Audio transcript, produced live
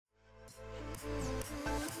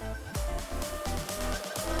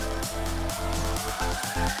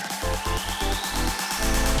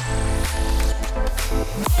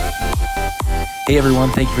Hey everyone,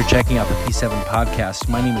 thank you for checking out the P7 podcast.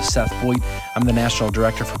 My name is Seth Boyd. I'm the National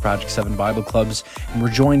Director for Project 7 Bible Clubs, and we're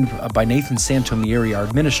joined by Nathan Santomieri, our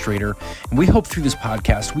administrator. And we hope through this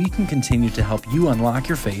podcast we can continue to help you unlock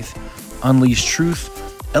your faith, unleash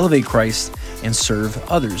truth, elevate Christ, and serve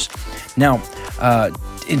others. Now,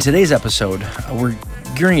 in today's episode, we're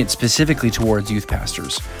gearing it specifically towards youth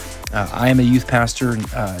pastors. I am a youth pastor.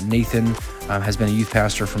 Nathan has been a youth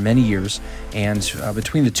pastor for many years, and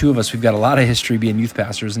between the two of us, we've got a lot of history being youth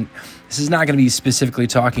pastors, and this is not going to be specifically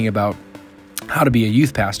talking about how to be a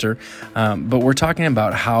youth pastor, but we're talking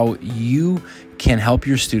about how you can help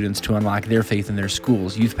your students to unlock their faith in their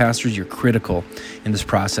schools. Youth pastors, you're critical in this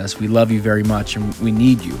process. We love you very much, and we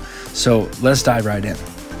need you. So let's dive right in.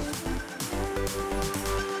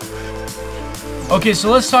 Okay,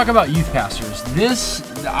 so let's talk about youth pastors.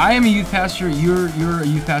 I am a youth pastor. You're a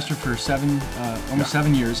youth pastor for almost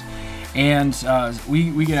 7 years, and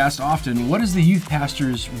we get asked often, what is the youth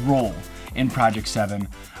pastor's role in Project 7?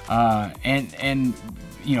 And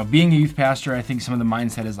you know, being a youth pastor, I think some of the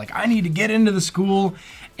mindset is like, I need to get into the school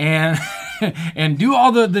and and do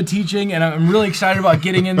all the teaching, and I'm really excited about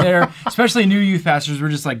getting in there. Especially new youth pastors, we're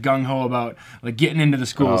just like gung ho about like getting into the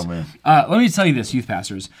schools. Oh, man. Let me tell you this, youth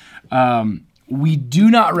pastors. We do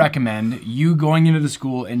not recommend you going into the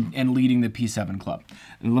school and leading the P7 club.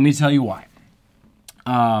 And let me tell you why.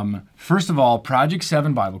 First of all, Project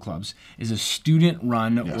 7 Bible Clubs is a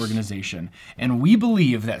student-run organization, and we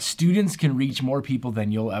believe that students can reach more people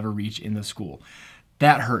than you'll ever reach in the school.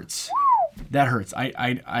 That hurts. That hurts.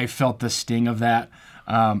 I felt the sting of that.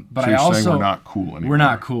 But so I also saying we're not cool anymore. We're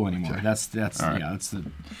not cool anymore. Okay. That's right. Yeah, that's the.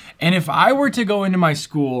 And if I were to go into my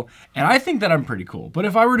school, and I think that I'm pretty cool, but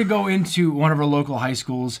if I were to go into one of our local high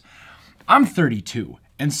schools, I'm 32,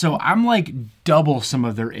 and so I'm like double some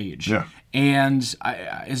of their age. Yeah. And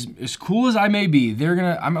as cool as I may be,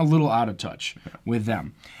 I'm a little out of touch with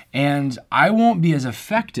them. And I won't be as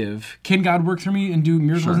effective. Can God work through me and do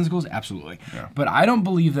miracles in schools? Absolutely. Yeah. But I don't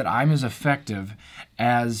believe that I'm as effective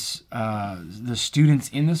as the students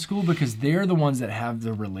in the school, because they're the ones that have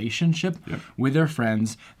the relationship with their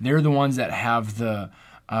friends. They're the ones that have the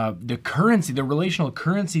currency, the relational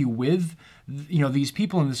currency with these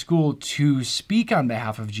people in the school to speak on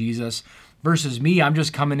behalf of Jesus. Versus me, I'm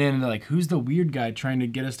just coming in and they're like, who's the weird guy trying to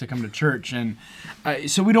get us to come to church? And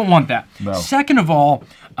so we don't want that. No. Second of all,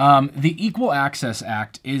 the Equal Access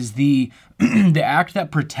Act is the act that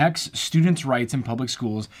protects students' rights in public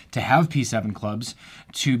schools to have P7 clubs,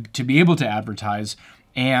 to be able to advertise,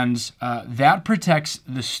 and that protects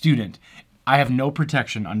the student. I have no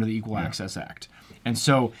protection under the Equal Access Act. And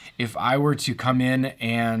so if I were to come in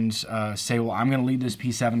and say, well, I'm going to lead this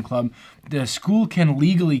P7 club, the school can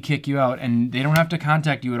legally kick you out, and they don't have to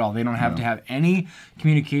contact you at all. They don't have to have any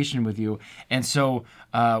communication with you. And so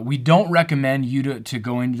we don't recommend you to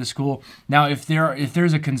go into the school. Now, if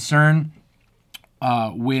there's a concern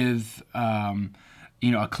with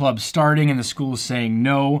a club starting and the school is saying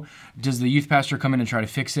no, does the youth pastor come in and try to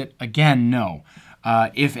fix it? Again, no.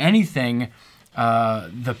 If anything,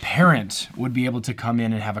 the parent would be able to come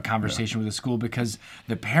in and have a conversation with the school, because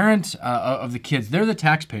the parent of the kids, they're the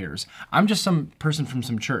taxpayers. I'm just some person from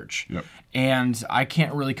some church, and I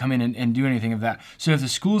can't really come in and do anything of that. So if the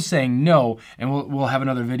school's saying no, and we'll have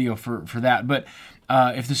another video for that, but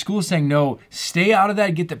if the school is saying no, stay out of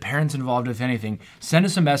that, get the parents involved if anything. Send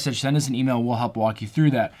us a message, send us an email, we'll help walk you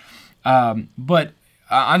through that. But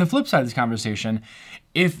on the flip side of this conversation,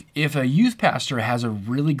 if a youth pastor has a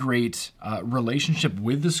really great relationship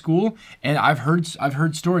with the school, and I've heard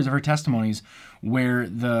stories, I've heard testimonies where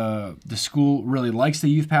the school really likes the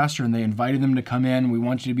youth pastor and they invited them to come in, we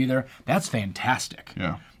want you to be there, that's fantastic.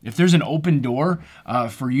 Yeah. If there's an open door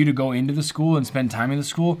for you to go into the school and spend time in the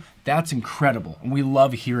school, that's incredible, and we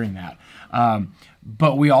love hearing that.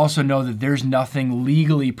 But we also know that there's nothing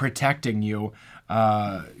legally protecting you.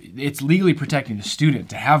 It's legally protecting the student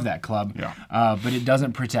to have that club, but it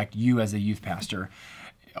doesn't protect you as a youth pastor.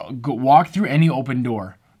 Walk through any open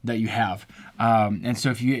door that you have, and so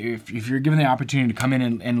if you're given the opportunity to come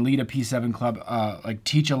in and lead a P7 club, like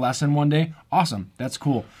teach a lesson one day, awesome, that's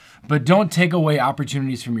cool. But don't take away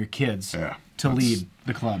opportunities from your kids to lead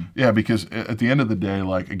the club. Yeah, because at the end of the day,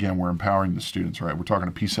 like, again, we're empowering the students, right? We're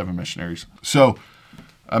talking to P7 missionaries. So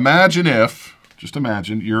just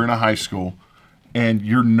imagine you're in a high school and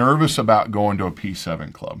you're nervous about going to a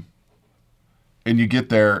P7 club. And you get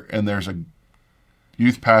there and there's a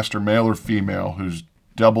youth pastor, male or female, who's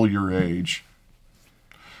double your age.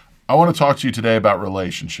 I want to talk to you today about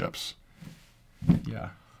relationships. Yeah.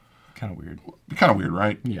 Kind of weird. Kind of weird,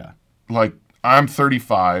 right? Yeah. Like, I'm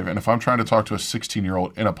 35, and if I'm trying to talk to a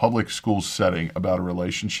 16-year-old in a public school setting about a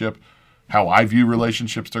relationship, how I view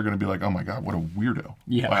relationships, they're going to be like, oh my God, what a weirdo.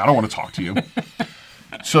 Yeah. Like, I don't want to talk to you.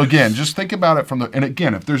 So again, just think about it and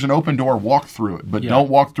again, if there's an open door, walk through it, but don't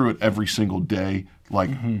walk through it every single day. Like,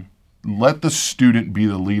 let the student be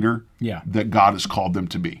the leader that God has called them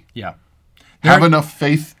to be. Yeah. Have enough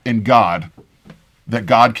faith in God that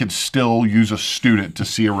God can still use a student to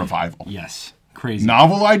see a revival. Yes. Crazy.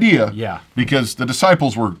 Novel idea. Yeah. Because the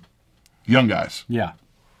disciples were young guys. Yeah.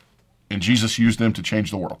 And Jesus used them to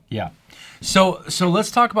change the world. Yeah. So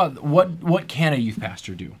let's talk about what can a youth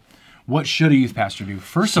pastor do? What should a youth pastor do?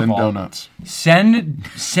 First of all, donuts. Send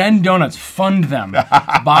donuts. Fund them.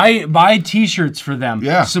 buy T-shirts for them.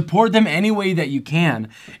 Yeah. Support them any way that you can.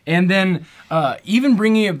 And then even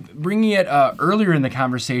bringing it earlier in the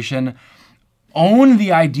conversation, own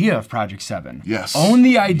the idea of Project 7. Yes. Own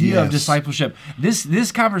the idea of Yes. discipleship.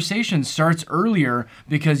 This conversation starts earlier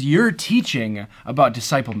because you're teaching about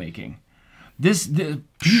disciple making. The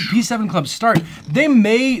P7 clubs start. They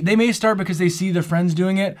may start because they see their friends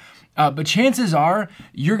doing it, but chances are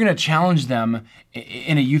you're going to challenge them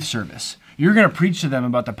in a youth service. You're going to preach to them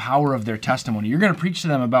about the power of their testimony. You're going to preach to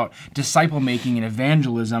them about disciple making and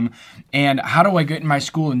evangelism. And how do I get in my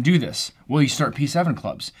school and do this? Well, you start P7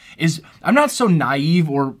 clubs. I'm not so naive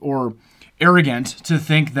or arrogant to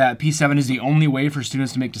think that P7 is the only way for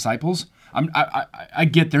students to make disciples. I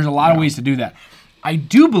get there's a lot of ways to do that. I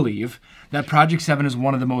do believe that Project 7 is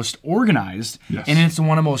one of the most organized, Yes. and it's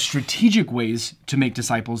one of the most strategic ways to make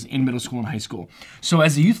disciples in middle school and high school. So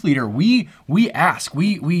as a youth leader, we ask,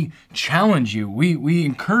 we challenge you, we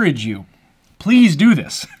encourage you, please do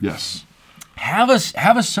this. Yes. Have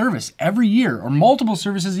a service every year or multiple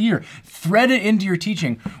services a year. Thread it into your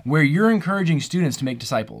teaching where you're encouraging students to make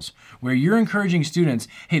disciples, where you're encouraging students,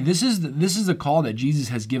 hey, this is the call that Jesus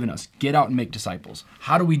has given us. Get out and make disciples.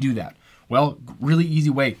 How do we do that? Well, really easy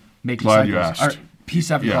way. Make Glad disciples. you asked. All right,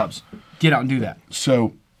 P7 clubs. Get out and do that.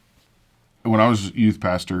 So when I was youth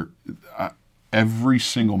pastor, every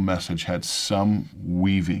single message had some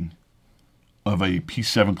weaving of a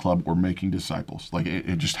P7 club or making disciples. Like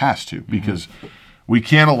it just has to, because we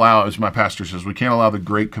can't allow, as my pastor says, we can't allow the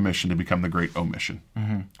Great Commission to become the Great Omission.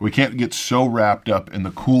 We can't get so wrapped up in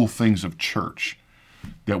the cool things of church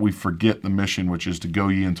that we forget the mission, which is to go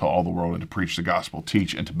ye into all the world and to preach the gospel,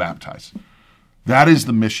 teach, and to baptize. That is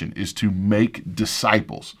the mission, is to make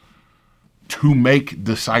disciples. To make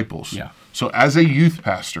disciples. Yeah. So as a youth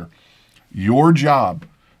pastor, your job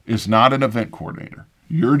is not an event coordinator.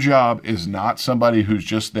 Your job is not somebody who's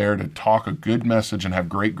just there to talk a good message and have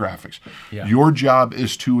great graphics. Yeah. Your job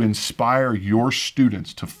is to inspire your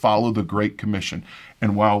students to follow the Great Commission.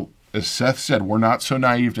 And while, as Seth said, we're not so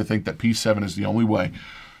naive to think that P7 is the only way,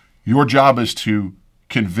 your job is to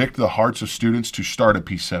convict the hearts of students to start a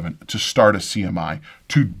P7, to start a CMI,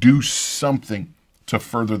 to do something to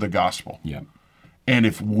further the gospel. Yeah. And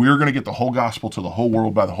if we're going to get the whole gospel to the whole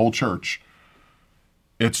world by the whole church,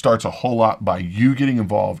 it starts a whole lot by you getting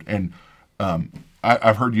involved. And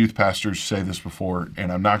I've heard youth pastors say this before,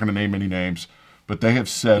 and I'm not going to name any names, but they have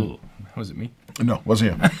said... Ooh, was it me? No,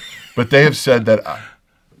 wasn't him. But they have said that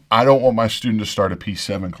I don't want my student to start a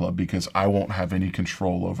P7 club because I won't have any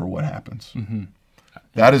control over what happens.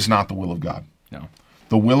 That is not the will of God. No.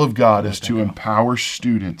 The will of God is to empower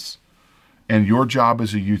students, and your job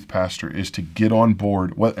as a youth pastor is to get on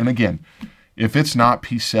board. Well, and again, if it's not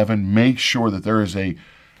P7, make sure that there is a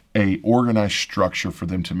organized structure for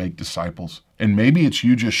them to make disciples. And maybe it's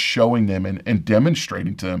you just showing them and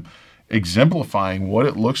demonstrating to them, exemplifying what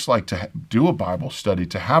it looks like to do a Bible study,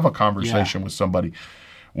 to have a conversation with somebody.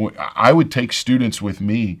 I would take students with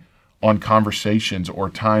me on conversations or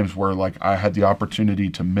times where like I had the opportunity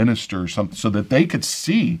to minister or something so that they could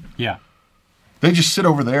see. Yeah. They just sit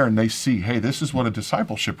over there and they see, hey, this is what a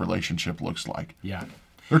discipleship relationship looks like. Yeah.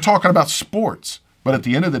 They're talking about sports, but at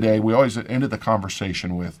the end of the day, we always ended the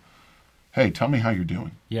conversation with, hey, tell me how you're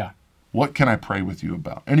doing. Yeah. What can I pray with you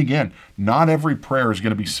about? And again, not every prayer is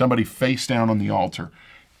going to be somebody face down on the altar.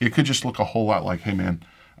 It could just look a whole lot like, hey, man,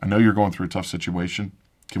 I know you're going through a tough situation.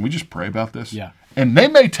 Can we just pray about this? Yeah. And they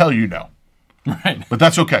may tell you no. Right. But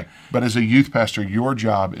that's okay. But as a youth pastor, your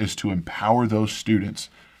job is to empower those students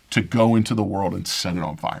to go into the world and set it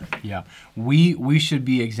on fire. Yeah. We should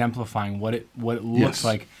be exemplifying what it looks Yes.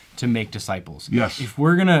 like to make disciples. Yes. If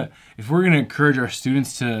we're gonna encourage our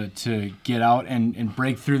students to get out and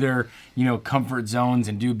break through their comfort zones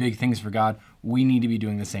and do big things for God, we need to be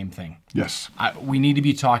doing the same thing. Yes. We need to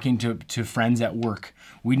be talking to friends at work.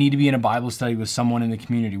 We need to be in a Bible study with someone in the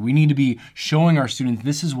community. We need to be showing our students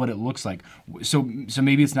this is what it looks like. So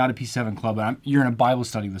maybe it's not a P7 club, but you're in a Bible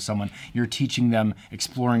study with someone. You're teaching them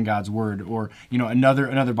exploring God's Word, or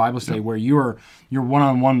another Bible study where you're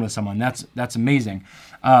one-on-one with someone. That's amazing.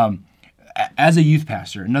 As a youth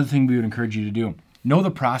pastor, another thing we would encourage you to do: know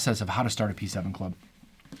the process of how to start a P7 club.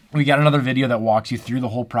 We got another video that walks you through the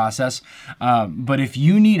whole process. But if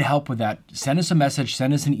you need help with that, send us a message,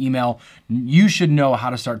 send us an email. You should know how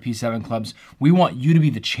to start P7 clubs. We want you to be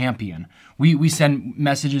the champion. We send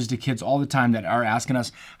messages to kids all the time that are asking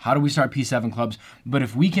us, how do we start P7 clubs? But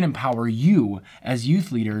if we can empower you as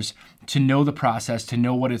youth leaders to know the process, to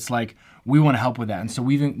know what it's like, we want to help with that. And so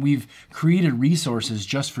we've created resources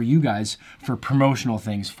just for you guys, for promotional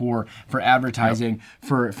things, for advertising,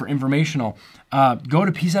 for informational. Go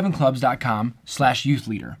to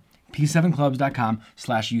p7clubs.com/youthleader.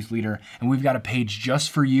 p7clubs.com/youthleader. And we've got a page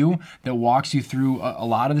just for you that walks you through a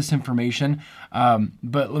lot of this information.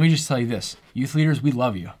 But let me just tell you this. Youth leaders, we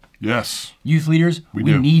love you. Yes. Youth leaders, we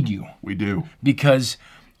need you. We do. Because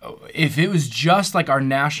if it was just like our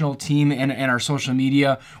national team and our social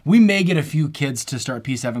media, we may get a few kids to start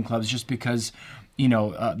P7 clubs just because,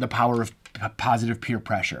 the power of positive peer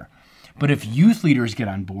pressure. But if youth leaders get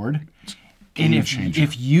on board, and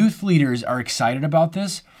if youth leaders are excited about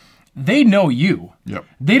this, they know you. Yep.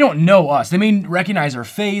 They don't know us. They may recognize our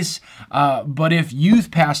face, but if youth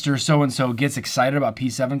pastor so-and-so gets excited about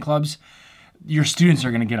P7 clubs, your students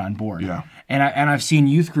are going to get on board. Yeah. And I've seen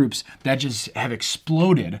youth groups that just have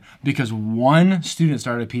exploded because one student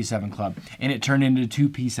started a P7 club, and it turned into 2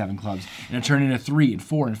 P7 clubs, and it turned into 3 and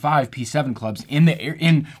 4 and 5 P7 clubs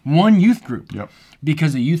in one youth group. Yep.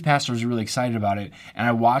 Because the youth pastor was really excited about it, and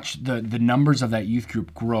I watched the numbers of that youth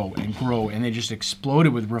group grow, and they just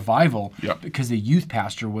exploded with revival. Yep. Because the youth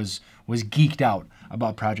pastor was geeked out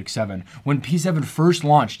about Project 7. When P7 first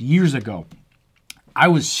launched years ago, I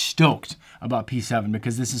was stoked about P7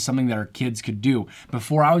 because this is something that our kids could do.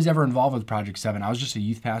 Before I was ever involved with Project 7, I was just a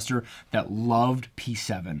youth pastor that loved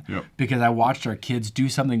P7 because I watched our kids do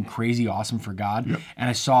something crazy awesome for God. Yep. And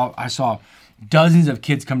I saw dozens of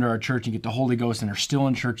kids come to our church and get the Holy Ghost and are still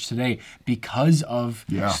in church today because of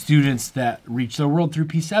students that reach the world through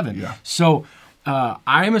P7. Yeah. So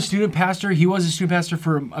I am a student pastor. He was a student pastor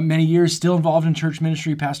for many years, still involved in church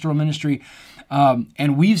ministry, pastoral ministry.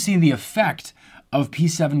 And we've seen the effect of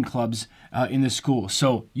P7 clubs in the school.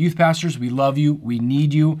 So youth pastors, we love you. We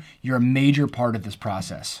need you. You're a major part of this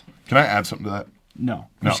process. Can I add something to that? No.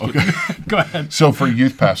 No, okay. Go ahead. So for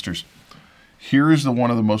youth pastors, here is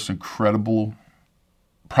one of the most incredible,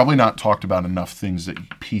 probably not talked about enough things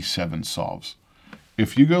that P7 solves.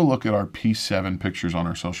 If you go look at our P7 pictures on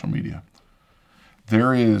our social media,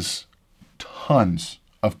 there is tons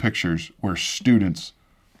of pictures where students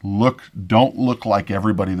don't look like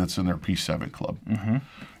everybody that's in their P7 club. Mm-hmm.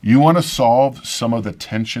 You want to solve some of the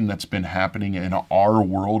tension that's been happening in our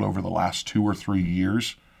world over the last 2 or 3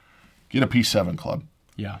 years, get a P7 club.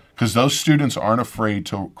 Yeah. Because those students aren't afraid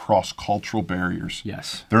to cross cultural barriers.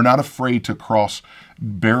 Yes. They're not afraid to cross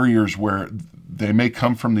barriers where they may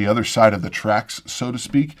come from the other side of the tracks, so to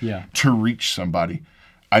speak, to reach somebody.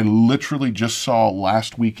 I literally just saw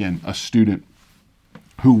last weekend a student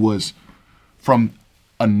who was from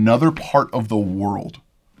another part of the world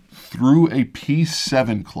through a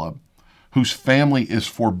P7 club whose family is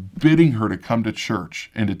forbidding her to come to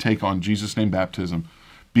church and to take on Jesus' name baptism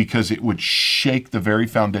because it would shake the very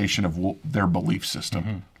foundation of their belief system.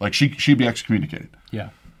 Mm-hmm. Like she'd be excommunicated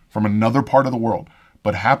from another part of the world,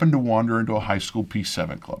 but happened to wander into a high school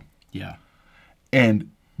P7 club. Yeah.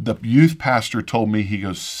 And the youth pastor told me, he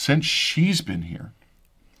goes, since she's been here,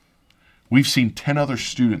 we've seen 10 other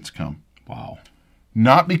students come. Wow.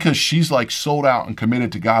 Not because she's like sold out and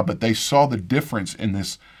committed to God, but they saw the difference in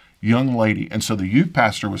this young lady. And so the youth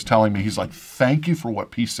pastor was telling me, he's like, thank you for what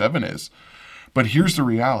P7 is. But here's the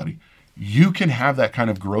reality. You can have that kind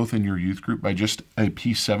of growth in your youth group by just a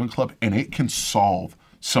P7 club, and it can solve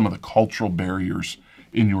some of the cultural barriers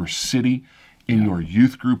in your city, in your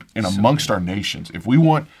youth group, and amongst our nations. If we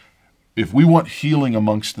want healing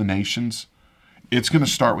amongst the nations, it's going to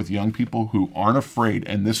start with young people who aren't afraid,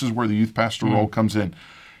 and this is where the youth pastor role comes in.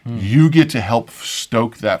 You get to help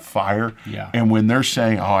stoke that fire, and when they're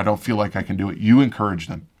saying, oh, I don't feel like I can do it, you encourage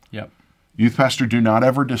them. Youth pastor, do not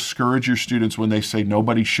ever discourage your students when they say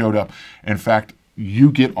nobody showed up. In fact,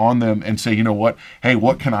 you get on them and say, you know what? Hey,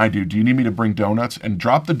 what can I do? Do you need me to bring donuts? And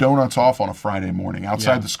drop the donuts off on a Friday morning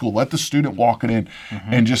outside the school. Let the student walk it in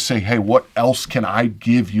and just say, hey, what else can I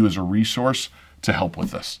give you as a resource to help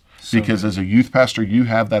with this? Because as a youth pastor, you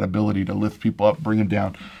have that ability to lift people up, bring them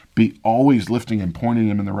down, be always lifting and pointing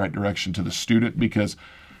them in the right direction to the student. Because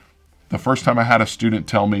the first time I had a student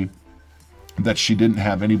tell me that she didn't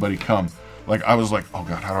have anybody come, like I was like, oh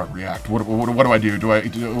God, how do I react? What do I do?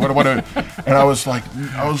 And I was like,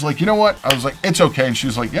 you know what? I was like, it's okay. And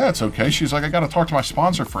she's like, yeah, it's okay. She's like, I got to talk to my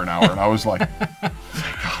sponsor for an hour. And I was like,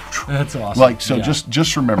 that's awesome. Like, so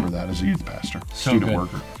just remember that as a youth pastor, So student good.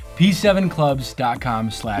 worker.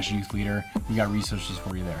 P7clubs.com/youth leader. We got resources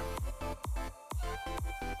for you there.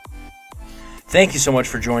 Thank you so much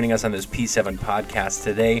for joining us on this P7 podcast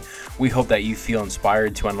today. We hope that you feel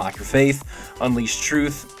inspired to unlock your faith, unleash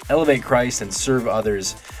truth, elevate Christ, and serve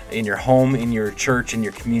others in your home, in your church, in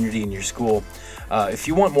your community, in your school. If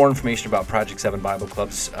you want more information about Project 7 Bible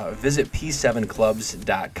Clubs, visit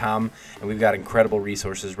p7clubs.com, and we've got incredible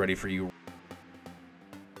resources ready for you.